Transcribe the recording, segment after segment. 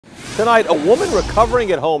Tonight, a woman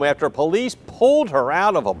recovering at home after police pulled her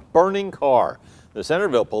out of a burning car. The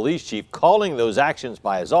Centerville police chief calling those actions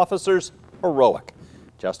by his officers heroic.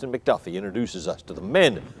 Justin McDuffie introduces us to the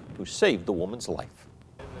men who saved the woman's life.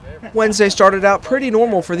 Wednesday started out pretty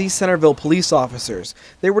normal for these Centerville police officers.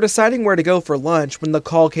 They were deciding where to go for lunch when the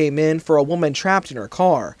call came in for a woman trapped in her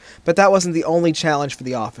car. But that wasn't the only challenge for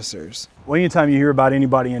the officers. Well, anytime you hear about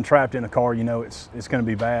anybody trapped in a car, you know it's going to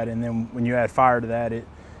be bad. And then when you add fire to that, it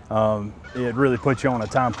really puts you on a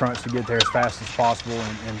time crunch to get there as fast as possible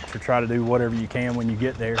and to try to do whatever you can when you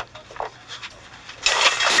get there.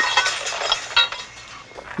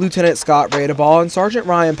 Lieutenant Scott Radeball and Sergeant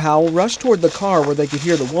Ryan Powell rushed toward the car where they could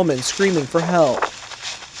hear the woman screaming for help.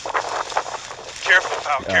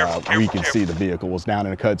 We could see the vehicle was down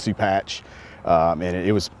in a kudzu patch, and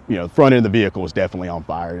it was, the front end of the vehicle was definitely on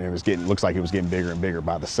fire, and looks like it was getting bigger and bigger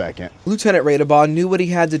by the second. Lieutenant Radeball knew what he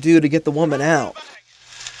had to do to get the woman out.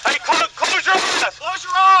 Hey, close your eyes! Close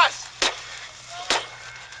your eyes!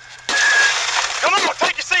 Come on,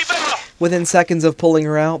 take your seatbelt off! Within seconds of pulling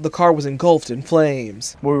her out, the car was engulfed in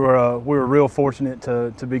flames. We were real fortunate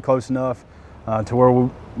to be close enough to where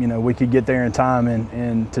we could get there in time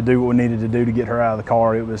and to do what we needed to do to get her out of the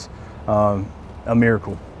car. It was a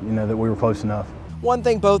miracle, that we were close enough. One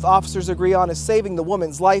thing both officers agree on is saving the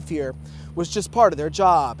woman's life here was just part of their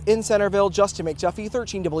job. In Centerville, Justin McDuffie,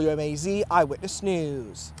 13 WMAZ Eyewitness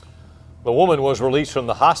News. The woman was released from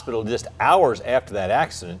the hospital just hours after that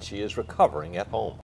accident. She is recovering at home.